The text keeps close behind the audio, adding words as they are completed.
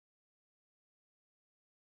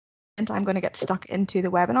I'm going to get stuck into the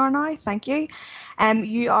webinar now. Thank you.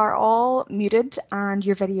 You are all muted and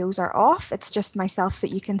your videos are off. It's just myself that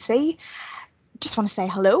you can see. Just want to say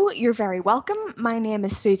hello. You're very welcome. My name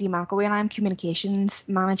is Susie McElwee and I'm Communications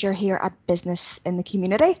Manager here at Business in the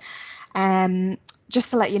Community. Just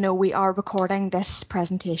to let you know, we are recording this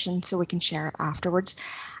presentation so we can share it afterwards.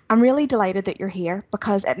 I'm really delighted that you're here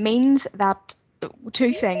because it means that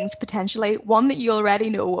two things potentially. One, that you already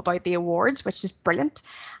know about the awards, which is brilliant,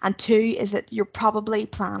 and two is that you're probably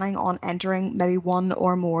planning on entering maybe one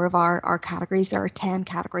or more of our categories. There are 10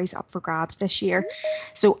 categories up for grabs this year,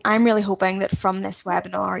 so I'm really hoping that from this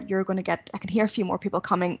webinar you're going to get, I can hear a few more people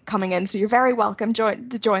coming in, so you're very welcome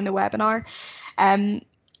to join the webinar.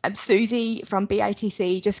 I'm Susie from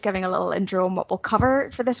BITC, just giving a little intro on what we'll cover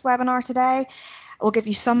for this webinar today. We'll give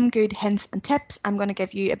you some good hints and tips. I'm going to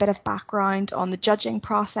give you a bit of background on the judging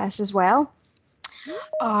process as well.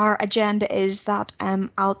 Our agenda is that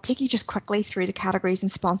I'll take you just quickly through the categories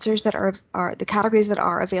and sponsors that are the categories that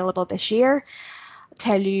are available this year,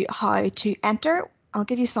 tell you how to enter. I'll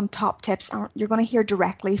give you some top tips. You're going to hear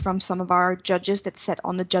directly from some of our judges that sit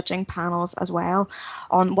on the judging panels as well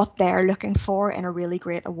on what they're looking for in a really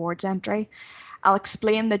great awards entry. I'll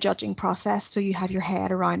explain the judging process so you have your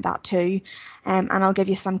head around that too, and I'll give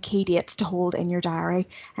you some key dates to hold in your diary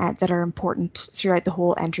that are important throughout the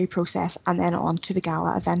whole entry process and then on to the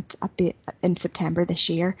gala event in September this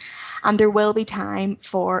year. And there will be time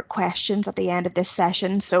for questions at the end of this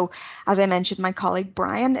session. So as I mentioned, my colleague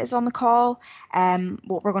Brian is on the call.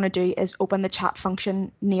 What we're going to do is open the chat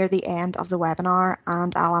function near the end of the webinar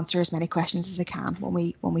and I'll answer as many questions as I can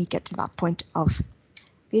when we get to that point of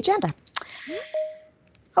the agenda.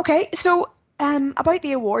 Okay, so about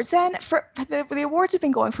the awards then, the awards have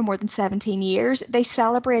been going for more than 17 years. They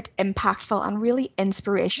celebrate impactful and really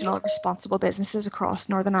inspirational responsible businesses across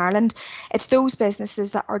Northern Ireland. It's those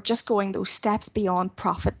businesses that are just going those steps beyond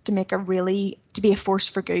profit to be a force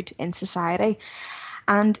for good in society.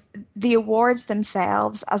 And the awards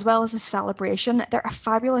themselves, as well as a celebration, they're a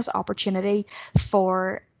fabulous opportunity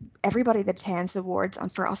for everybody that attends the awards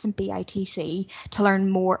and for us in BITC to learn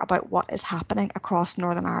more about what is happening across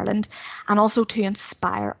Northern Ireland and also to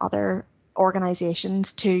inspire other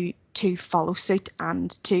organisations to follow suit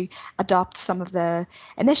and to adopt some of the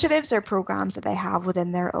initiatives or programmes that they have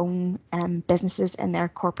within their own businesses and their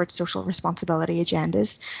corporate social responsibility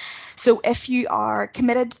agendas. So if you are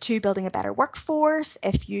committed to building a better workforce,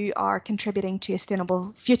 if you are contributing to a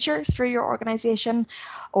sustainable future through your organisation,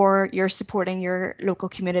 or you're supporting your local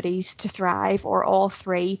communities to thrive, or all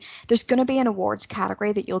three, there's going to be an awards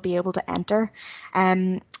category that you'll be able to enter.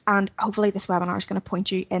 And hopefully this webinar is going to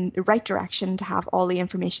point you in the right direction to have all the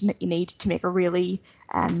information that you need to make a really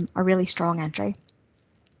strong entry.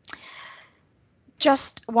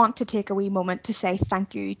 Just want to take a wee moment to say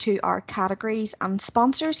thank you to our categories and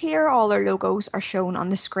sponsors here. All their logos are shown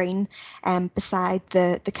on the screen beside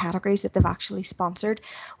the categories that they've actually sponsored.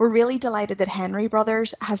 We're really delighted that Henry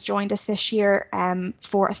Brothers has joined us this year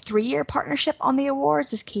for a 3-year partnership on the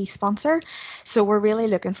awards as key sponsor. So we're really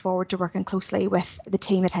looking forward to working closely with the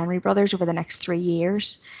team at Henry Brothers over the next 3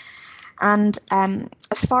 years. And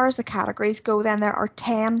as far as the categories go, then there are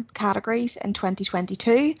 10 categories in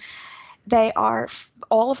 2022.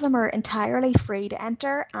 All of them are entirely free to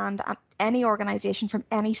enter, and any organisation from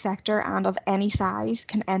any sector and of any size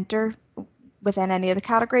can enter within any of the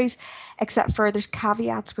categories, except for there's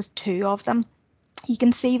caveats with 2 of them. You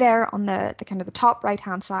can see there on the kind of the top right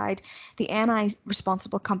hand side, the NI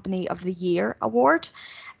Responsible Company of the Year award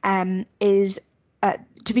is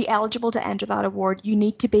to be eligible to enter that award, you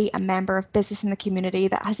need to be a member of Business in the Community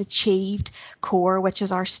that has achieved CORE, which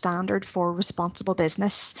is our standard for responsible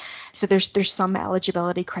business. So there's some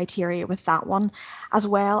eligibility criteria with that one, as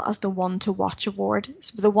well as the One to Watch award.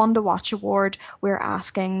 So the One to Watch award, we're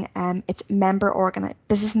asking it's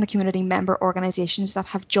Business in the Community member organisations that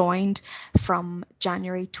have joined from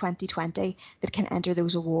January 2020 that can enter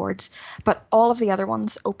those awards. But all of the other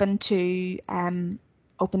ones open to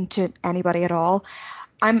anybody at all.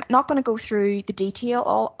 I'm not going to go through the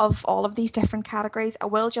detail of all of these different categories. I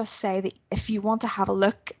will just say that if you want to have a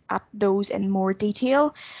look at those in more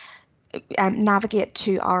detail, navigate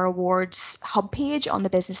to our awards hub page on the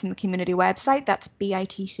Business in the Community website. That's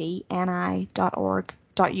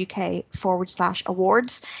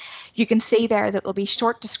bitcni.org.uk/awards. You can see there that there'll be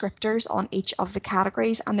short descriptors on each of the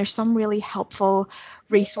categories, and there's some really helpful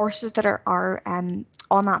resources that are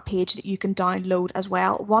on that page that you can download as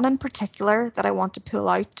well. One in particular that I want to pull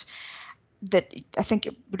out that I think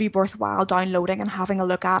it would be worthwhile downloading and having a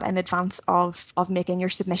look at in advance of making your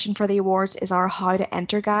submission for the awards is our How to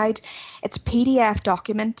Enter guide. It's a PDF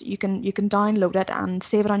document. You can download it and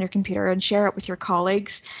save it on your computer and share it with your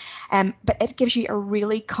colleagues. But it gives you a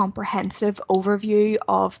really comprehensive overview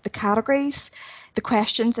of the categories, the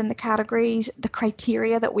questions in the categories, the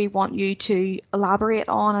criteria that we want you to elaborate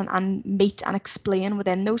on and meet and explain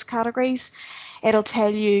within those categories. It'll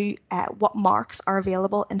tell you what marks are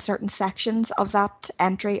available in certain sections of that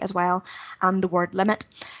entry as well, and the word limit.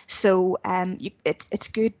 So it's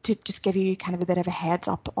good to just give you kind of a bit of a heads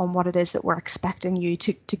up on what it is that we're expecting you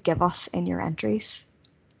to give us in your entries.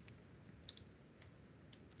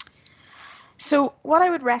 So what I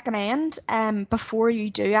would recommend before you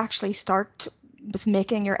do actually start with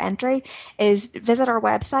making your entry is visit our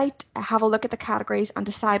website, have a look at the categories and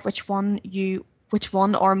decide which one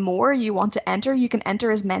or more you want to enter. You can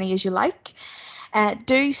enter as many as you like.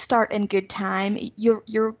 Do start in good time.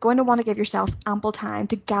 You're going to want to give yourself ample time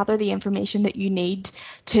to gather the information that you need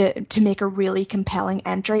to make a really compelling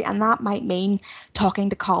entry, and that might mean talking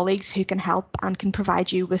to colleagues who can help and can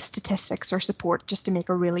provide you with statistics or support just to make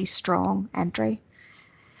a really strong entry.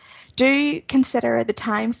 Do consider the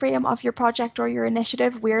time frame of your project or your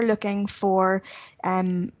initiative. We're looking for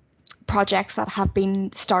projects that have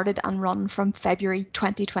been started and run from February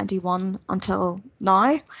 2021 until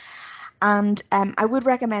now. And I would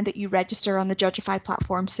recommend that you register on the Judgify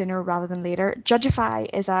platform sooner rather than later. Judgify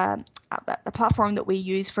is a platform that we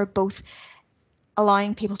use for both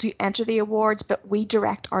allowing people to enter the awards, but we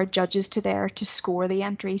direct our judges to there to score the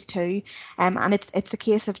entries too. And it's the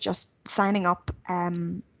case of just signing up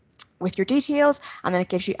with your details, and then it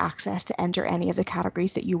gives you access to enter any of the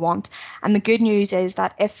categories that you want. And the good news is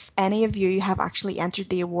that if any of you have actually entered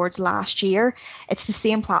the awards last year, it's the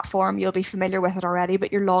same platform, you'll be familiar with it already,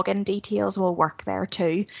 but your login details will work there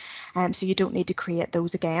too, so you don't need to create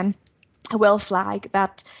those again. I will flag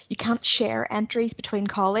that you can't share entries between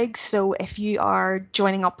colleagues, so if you are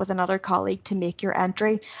joining up with another colleague to make your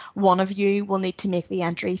entry, one of you will need to make the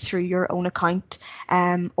entry through your own account,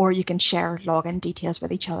 or you can share login details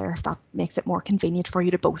with each other if that makes it more convenient for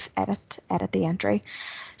you to both edit the entry.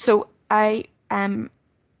 So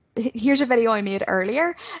here's a video I made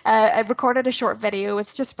earlier. I recorded a short video.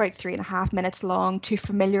 It's just about 3.5 minutes long to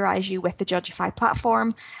familiarise you with the Judgify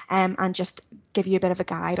platform and just give you a bit of a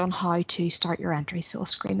guide on how to start your entry. So I'll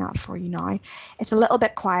screen that for you now. It's a little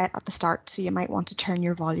bit quiet at the start, so you might want to turn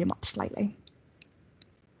your volume up slightly.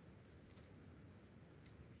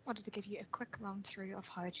 Wanted to give you a quick run through of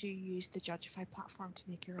how to use the Judgify platform to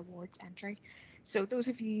make your awards entry. So those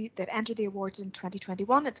of you that entered the awards in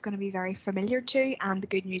 2021, it's going to be very familiar to, and the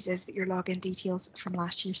good news is that your login details from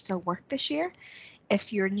last year still work this year.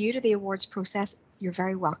 If you're new to the awards process, you're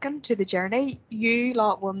very welcome to the journey. You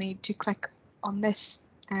lot will need to click on this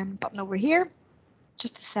button over here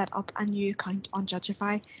just to set up a new account on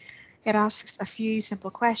Judgify. It asks a few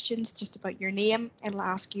simple questions just about your name. It'll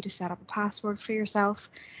ask you to set up a password for yourself,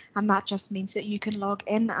 and that just means that you can log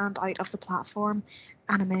in and out of the platform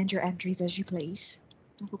and amend your entries as you please.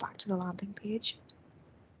 I'll go back to the landing page.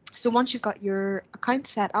 So once you've got your account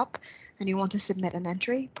set up and you want to submit an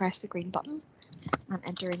entry, press the green button and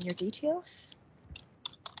enter in your details.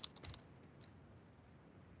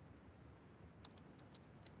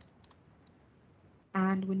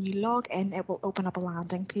 And when you log in, it will open up a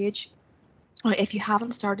landing page. If you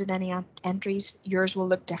haven't started any entries, yours will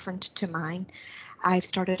look different to mine. I've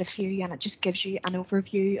started a few and it just gives you an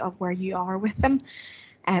overview of where you are with them.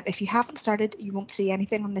 If you haven't started, you won't see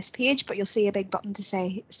anything on this page, but you'll see a big button to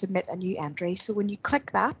say submit a new entry. So when you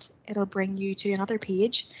click that, it'll bring you to another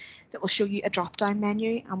page that will show you a drop-down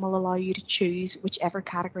menu and will allow you to choose whichever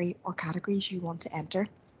category or categories you want to enter.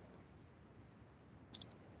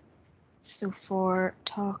 So for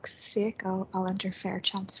talk's sake, I'll enter fair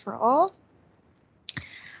chance for all.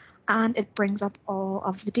 And it brings up all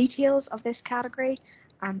of the details of this category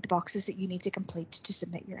and the boxes that you need to complete to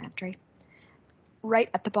submit your entry. Right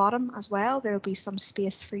at the bottom as well, there will be some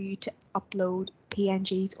space for you to upload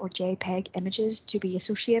PNGs or JPEG images to be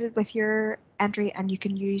associated with your entry, and you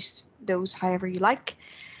can use those however you like.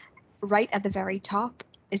 Right at the very top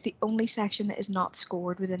is the only section that is not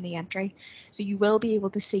scored within the entry. So you will be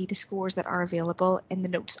able to see the scores that are available in the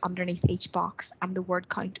notes underneath each box and the word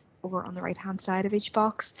count over on the right hand side of each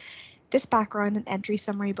box. This background and entry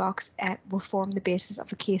summary box will form the basis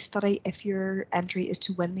of a case study if your entry is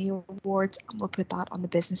to win the awards, and we'll put that on the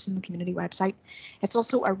business and the community website. It's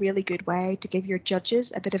also a really good way to give your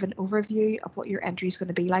judges a bit of an overview of what your entry is going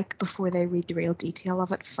to be like before they read the real detail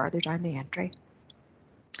of it further down the entry.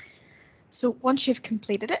 So once you've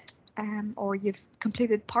completed it, or you've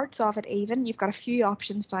completed parts of it even, you've got a few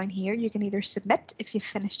options down here. You can either submit if you've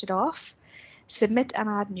finished it off. Submit and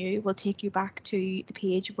add new will take you back to the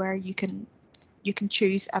page where you can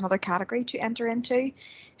choose another category to enter into.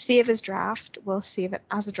 Save as draft will save it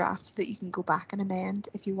as a draft so that you can go back and amend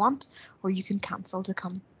if you want, or you can cancel to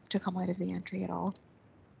come out of the entry at all.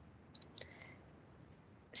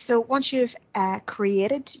 So once you've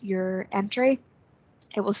created your entry,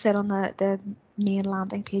 it will sit on the main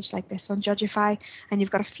landing page like this on Judgify, and you've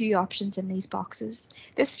got a few options in these boxes.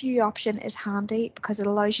 This view option is handy because it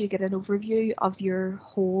allows you to get an overview of your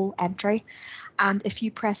whole entry, and if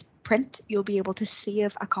you press print, you'll be able to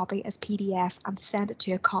save a copy as PDF and send it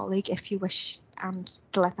to a colleague if you wish, and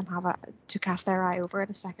to let them to cast their eye over it,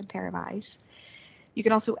 a second pair of eyes. You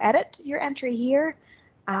can also edit your entry here,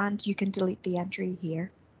 and you can delete the entry here.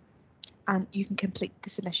 And you can complete the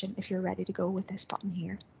submission if you're ready to go with this button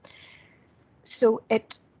here. So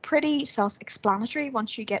it's pretty self-explanatory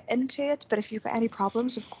once you get into it, but if you've got any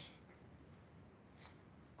problems,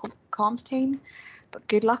 comms team, but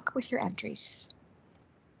good luck with your entries.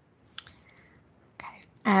 Okay,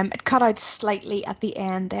 it cut out slightly at the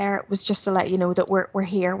end there. It was just to let you know that we're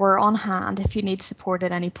here, we're on hand if you need support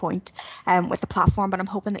at any point with the platform, but I'm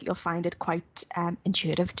hoping that you'll find it quite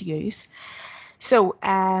intuitive to use. So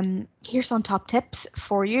here's some top tips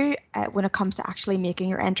for you when it comes to actually making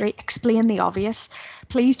your entry. Explain the obvious.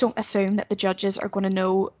 Please don't assume that the judges are going to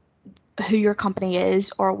know who your company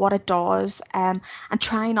is or what it does, and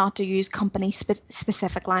try not to use company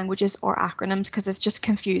specific languages or acronyms because it's just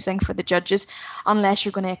confusing for the judges unless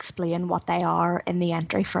you're going to explain what they are in the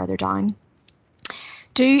entry further down.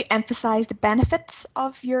 Do emphasise the benefits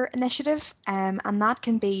of your initiative, and that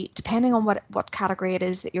can be, depending on what category it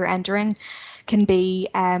is that you're entering, can be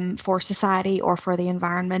for society or for the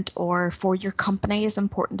environment or for your company is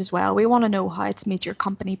important as well. We want to know how it's made your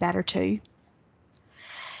company better too.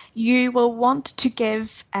 You will want to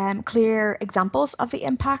give clear examples of the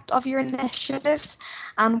impact of your initiatives,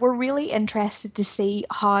 and we're really interested to see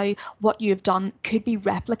how what you've done could be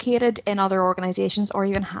replicated in other organisations or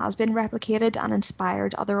even has been replicated and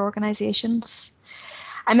inspired other organisations.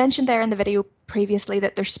 I mentioned there in the video previously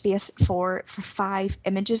that there's space for 5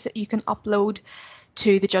 images that you can upload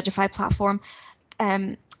to the Judgify platform.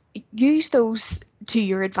 Use those to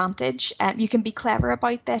your advantage. You can be clever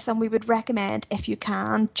about this, and we would recommend, if you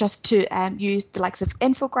can, just to use the likes of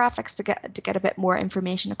infographics to get a bit more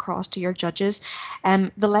information across to your judges.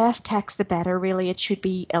 The less text the better, really. It should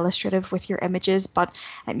be illustrative with your images, but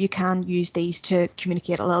you can use these to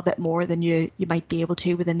communicate a little bit more than you might be able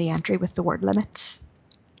to within the entry with the word limits.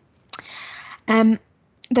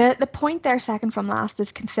 The point there, second from last,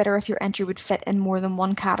 is consider if your entry would fit in more than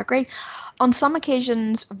one category. On some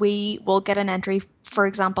occasions, we will get an entry, for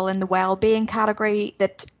example, in the well-being category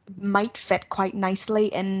that might fit quite nicely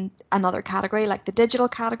in another category, like the digital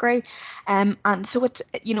category. And so it's,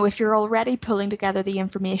 if you're already pulling together the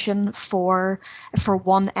information for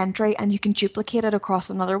one entry and you can duplicate it across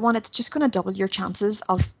another one, it's just going to double your chances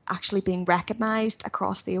of actually being recognised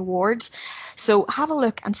across the awards. So have a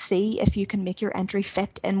look and see if you can make your entry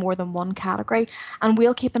fit in more than one category, and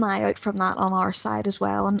we'll keep an eye out from that on our side as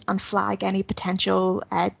well, and flag any potential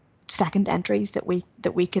second entries that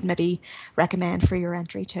we could maybe recommend for your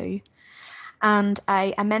entry too. And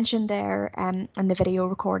I mentioned there in the video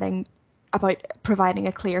recording about providing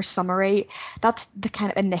a clear summary. That's the kind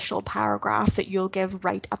of initial paragraph that you'll give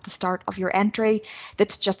right at the start of your entry.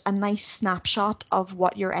 That's just a nice snapshot of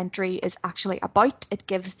what your entry is actually about. It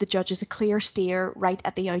gives the judges a clear steer right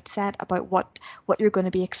at the outset about what you're going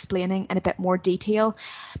to be explaining in a bit more detail.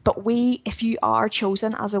 But if you are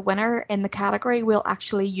chosen as a winner in the category, we'll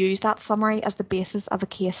actually use that summary as the basis of a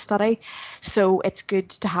case study. So it's good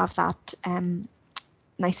to have that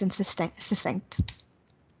nice and succinct.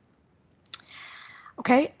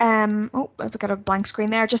 Okay, I've got a blank screen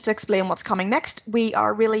there. Just to explain what's coming next, we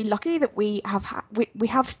are really lucky that we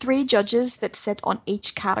have 3 judges that sit on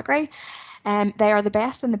each category. They are the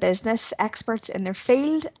best in the business, experts in their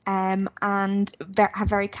field, and have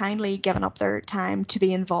very kindly given up their time to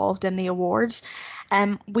be involved in the awards.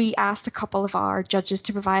 We asked a couple of our judges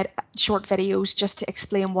to provide short videos just to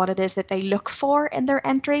explain what it is that they look for in their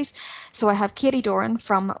entries. So I have Katie Doran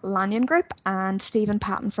from Lanyon Group and Stephen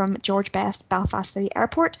Patton from George Best Belfast City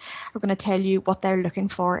Airport. We're going to tell you what they're looking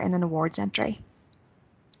for in an awards entry.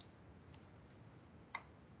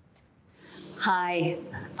 Hi,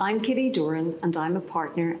 I'm Katie Doran and I'm a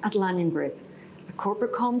partner at Lanyon Group, a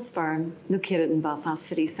corporate comms firm located in Belfast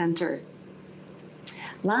City Centre.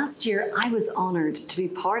 Last year, I was honoured to be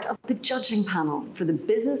part of the judging panel for the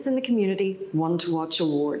Business in the Community One to Watch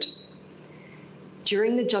Award.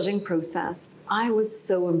 During the judging process, I was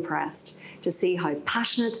so impressed to see how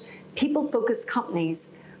passionate, people-focused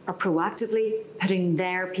companies are proactively putting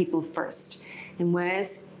their people first in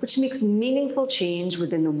ways which makes meaningful change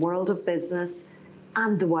within the world of business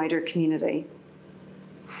and the wider community.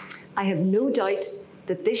 I have no doubt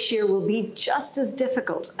that this year will be just as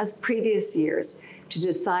difficult as previous years to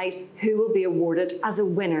decide who will be awarded as a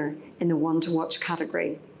winner in the One to Watch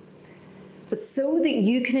category. But so that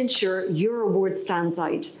you can ensure your award stands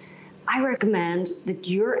out, I recommend that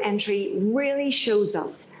your entry really shows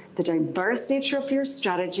us the diverse nature of your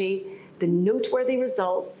strategy, the noteworthy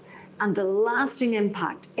results, and the lasting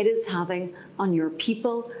impact it is having on your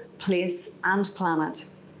people, place, and planet.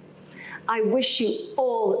 I wish you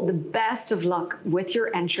all the best of luck with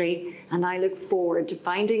your entry, and I look forward to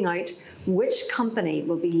finding out which company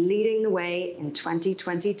will be leading the way in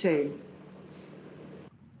 2022.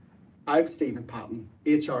 I'm Stephen Patton,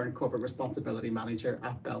 HR and Corporate Responsibility Manager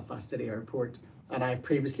at Belfast City Airport, and I've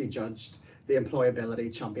previously judged the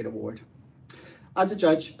Employability Champion Award. As a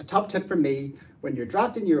judge, a top tip from me when you're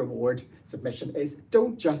drafting your award submission is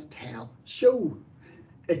don't just tell, show.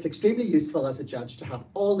 It's extremely useful as a judge to have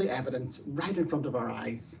all the evidence right in front of our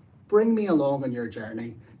eyes. Bring me along on your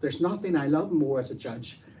journey. There's nothing I love more as a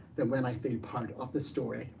judge than when I feel part of the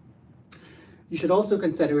story. You should also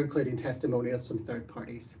consider including testimonials from third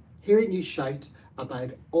parties. Hearing you shout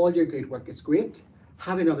about all your good work is great.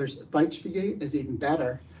 Having others vouch for you is even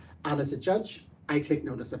better. And as a judge, I take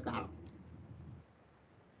notice of that.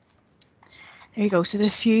 There you go. So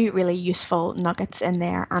there's a few really useful nuggets in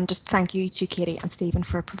there, and just thank you to Katie and Stephen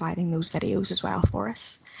for providing those videos as well for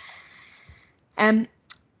us.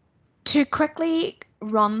 To quickly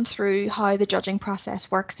run through how the judging process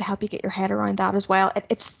works to help you get your head around that as well.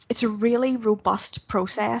 It's a really robust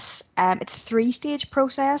process. It's a 3-stage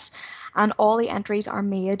process, and all the entries are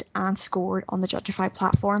made and scored on the Judgify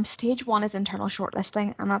platform. Stage 1 is internal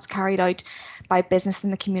shortlisting, and that's carried out by business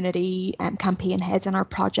in the community, campaign heads and our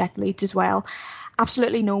project leads as well.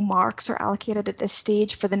 Absolutely no marks are allocated at this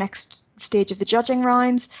stage for the next stage of the judging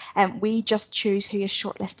rounds, and we just choose who is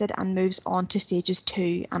shortlisted and moves on to stages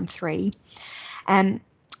 2 and 3.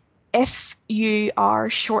 If you are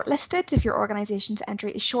shortlisted, if your organisation's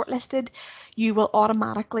entry is shortlisted, you will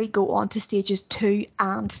automatically go on to stages 2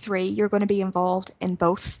 and 3. You're going to be involved in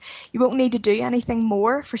both. You won't need to do anything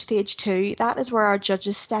more for stage 2. That is where our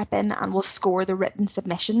judges step in and will score the written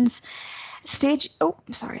submissions. Stage 2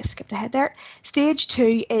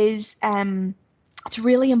 is it's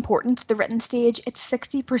really important, the written stage. It's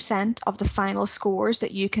 60% of the final scores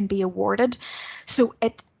that you can be awarded. So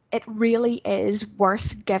it really is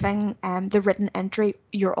worth giving the written entry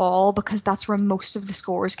your all, because that's where most of the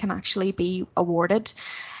scores can actually be awarded.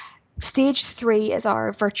 Stage 3 is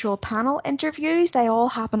our virtual panel interviews. They all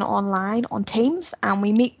happen online on Teams, and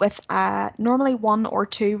we meet with normally 1 or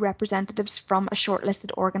 2 representatives from a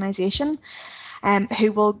shortlisted organisation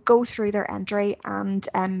who will go through their entry and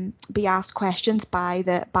be asked questions by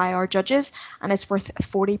our judges, and it's worth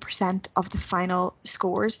 40% of the final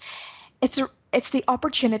scores. It's the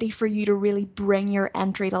opportunity for you to really bring your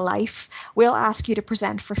entry to life. We'll ask you to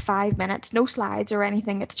present for 5 minutes, no slides or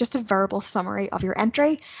anything. It's just a verbal summary of your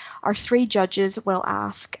entry. Our 3 judges will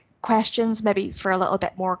ask questions, maybe for a little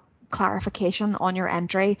bit more clarification on your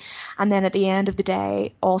entry. And then at the end of the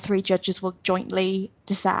day, all 3 judges will jointly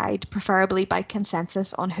decide, preferably by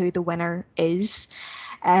consensus, on who the winner is.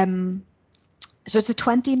 So it's a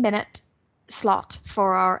 20-minute slot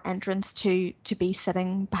for our entrants to be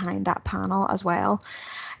sitting behind that panel as well.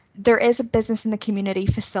 There is a business in the community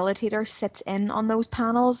facilitator sits in on those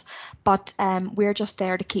panels, but we're just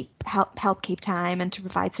there to help keep time and to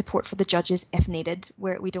provide support for the judges if needed,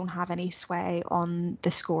 where we don't have any sway on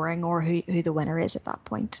the scoring or who the winner is at that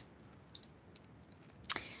point.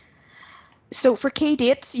 So for key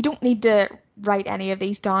dates, you don't need to write any of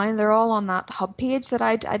these down. They're all on that hub page that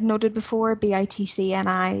I'd noted before,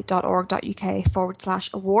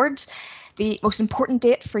 bitcni.org.uk/awards. The most important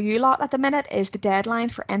date for you lot at the minute is the deadline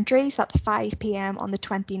for entries. That's 5 p.m. on the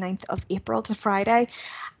 29th of April. It's a Friday,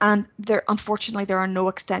 and unfortunately there are no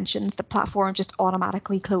extensions. The platform just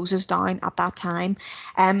automatically closes down at that time.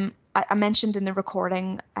 I mentioned in the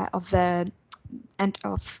recording of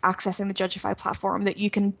accessing the Judgify platform that you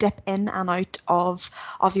can dip in and out of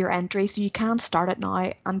your entry, so you can start it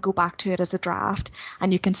now and go back to it as a draft,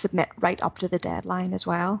 and you can submit right up to the deadline as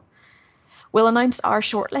well. We'll announce our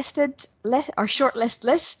shortlist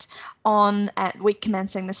list on week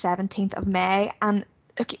commencing the 17th of May, and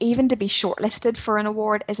look, even to be shortlisted for an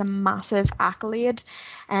award is a massive accolade.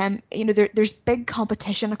 You know, there's big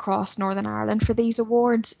competition across Northern Ireland for these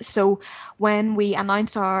awards. So when we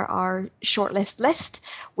announce our shortlist list,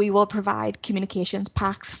 we will provide communications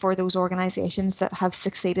packs for those organisations that have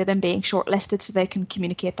succeeded in being shortlisted, so they can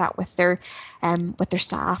communicate that with their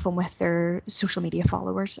staff and with their social media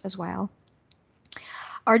followers as well.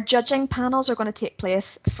 Our judging panels are going to take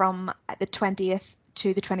place from the 20th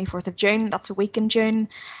to the 24th of June. That's a week in June.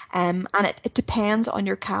 And it depends on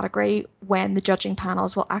your category when the judging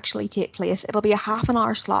panels will actually take place. It'll be a half an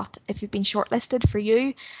hour slot if you've been shortlisted for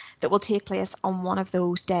you that will take place on one of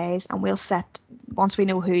those days. And we'll set, once we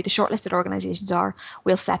know who the shortlisted organisations are,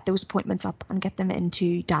 we'll set those appointments up and get them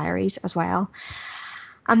into diaries as well.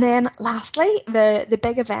 And then lastly, the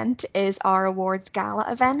big event is our awards gala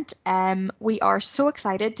event. We are so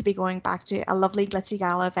excited to be going back to a lovely glitzy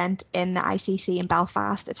gala event in the ICC in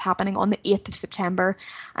Belfast. It's happening on the 8th of September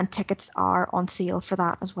and tickets are on sale for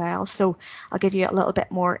that as well. So I'll give you a little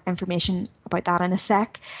bit more information about that in a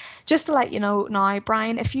sec. Just to let you know now,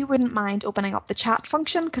 Brian, if you wouldn't mind opening up the chat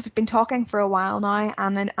function, because I've been talking for a while now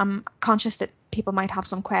and I'm conscious that people might have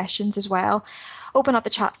some questions as well. Open up the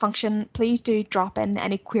chat function. Please do drop in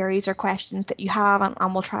any queries or questions that you have, and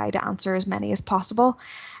we'll try to answer as many as possible.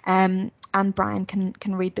 And Brian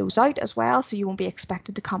can read those out as well, so you won't be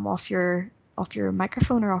expected to come off your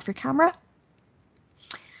microphone or off your camera.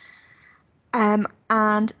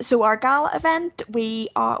 And so our gala event, we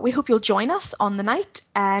hope you'll join us on the night.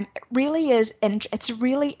 It really is, it's a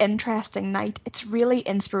really interesting night. It's really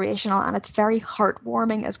inspirational and it's very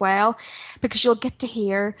heartwarming as well, because you'll get to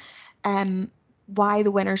hear why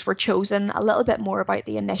the winners were chosen, a little bit more about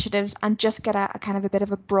the initiatives, and just get a kind of a bit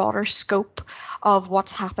of a broader scope of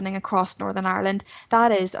what's happening across Northern Ireland.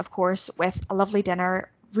 That is, of course, with a lovely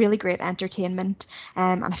dinner, really great entertainment,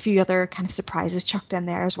 and a few other kind of surprises chucked in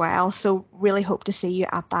there as well. So really hope to see you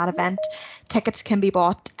at that event. Tickets can be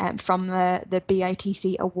bought from the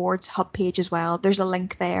BITC Awards hub page as well. There's a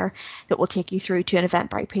link there that will take you through to an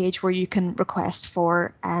Eventbrite page where you can request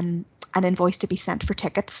for an invoice to be sent for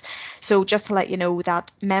tickets. So just to let you know,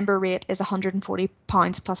 that member rate is £140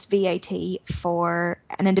 plus VAT for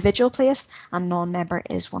an individual place, and non-member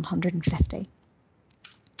is £150.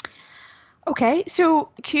 Okay, so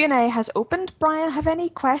Q&A has opened. Brian, have any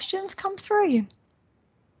questions come through?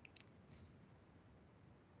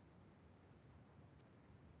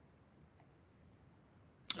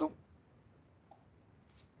 Oh.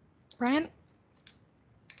 Brian?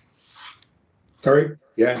 Sorry?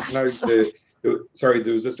 Yeah, no, sorry,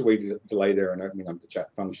 there was just a wee delay there in opening up the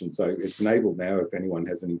chat function. So it's enabled now if anyone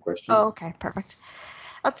has any questions. Oh, okay, perfect.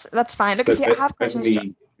 That's fine. Look, so if you have questions...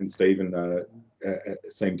 Bethany and Stephen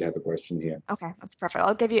seem to have a question here. Okay, that's perfect.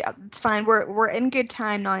 I'll give you... It's fine. We're in good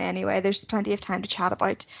time now anyway. There's plenty of time to chat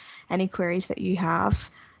about any queries that you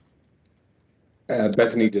have.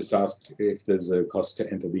 Bethany just asked if there's a cost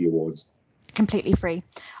to enter the awards. Completely free.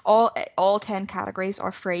 All 10 categories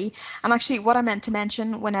are free. And actually, what I meant to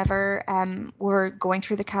mention whenever we're going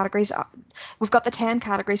through the categories, we've got the 10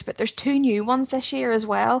 categories, but there's 2 new ones this year as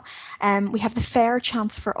well. We have the Fair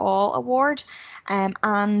Chance for All Award,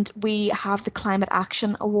 and we have the Climate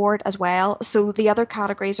Action Award as well. So the other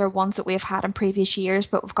categories are ones that we've had in previous years,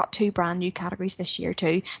 but we've got 2 brand new categories this year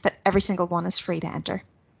too. But every single one is free to enter.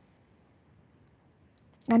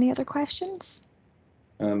 Any other questions?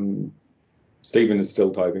 Stephen is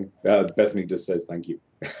still typing. Bethany just says thank you.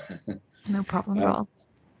 No problem at all.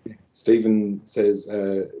 Stephen says,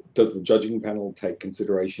 does the judging panel take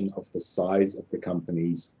consideration of the size of the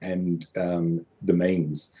companies and the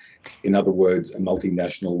means? In other words, a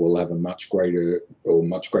multinational will have a much greater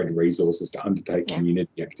resources to undertake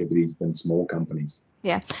community activities than small companies.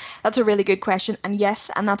 Yeah, that's a really good question. And yes,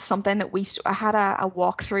 and that's something that I had a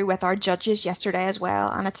walkthrough with our judges yesterday as well.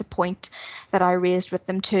 And it's a point that I raised with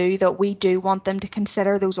them too, that we do want them to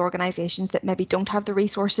consider those organisations that maybe don't have the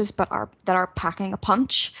resources, but that are packing a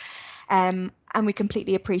punch. And we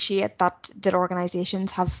completely appreciate that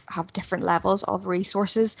organisations have different levels of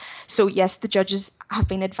resources. So yes, the judges have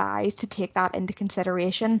been advised to take that into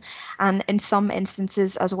consideration. And in some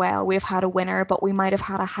instances as well, we've had a winner, but we might have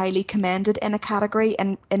had a highly commended in a category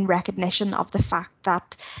in recognition of the fact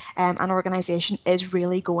that an organisation is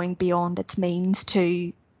really going beyond its means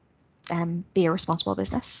to be a responsible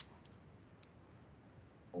business.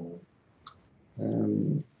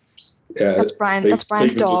 That's Brian. That's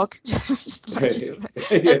Brian's dog. Is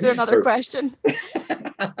there another question?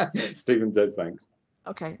 Stephen says thanks.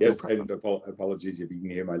 Okay. Yes, no and apologies if you can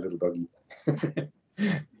hear my little doggy.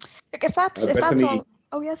 Look, if that's all.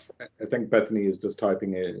 Oh yes. I think Bethany is just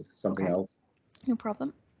typing something else. No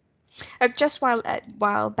problem. Just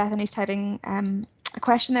while Bethany's typing a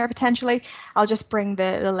question there potentially, I'll just bring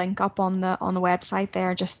the link up on the website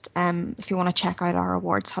there. Just if you want to check out our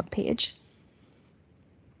awards hub page.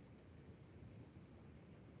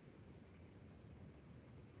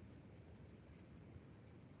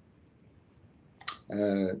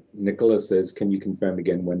 Nicola says, can you confirm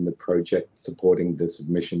again when the project supporting the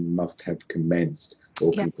submission must have commenced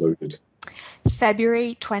or concluded?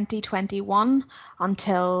 February 2021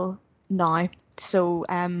 until now. So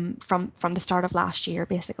from the start of last year,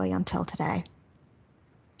 basically, until today.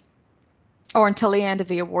 Or until the end of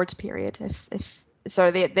the awards period,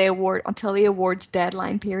 the award, until the awards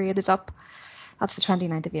deadline period is up. That's the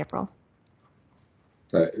 29th of April.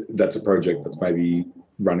 So that's a project that's maybe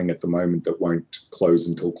running at the moment that won't close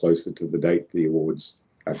until closer to the date the awards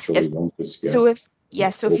actually launches. Yeah.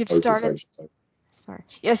 So if you've started,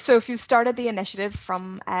 so if you've started the initiative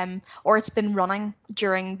from or it's been running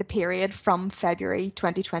during the period from February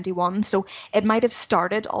 2021, so it might have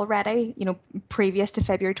started already, previous to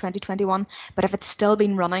February 2021, but if it's still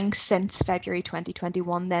been running since February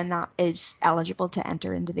 2021, then that is eligible to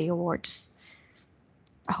enter into the awards.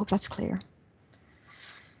 I hope that's clear.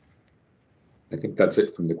 I think that's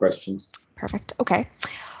it from the questions. Perfect. Okay.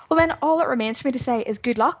 Well, then all that remains for me to say is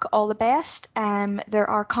good luck, all the best. There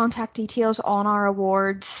are contact details on our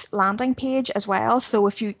awards landing page as well. So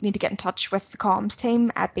if you need to get in touch with the comms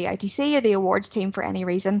team at BITC or the awards team for any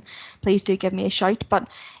reason, please do give me a shout. But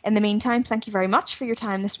in the meantime, thank you very much for your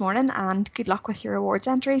time this morning and good luck with your awards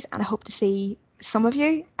entries. And I hope to see some of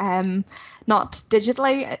you, not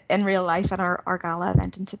digitally, in real life at our gala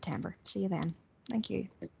event in September. See you then. Thank you.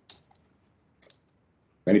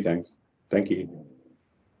 Many thanks. Thank you.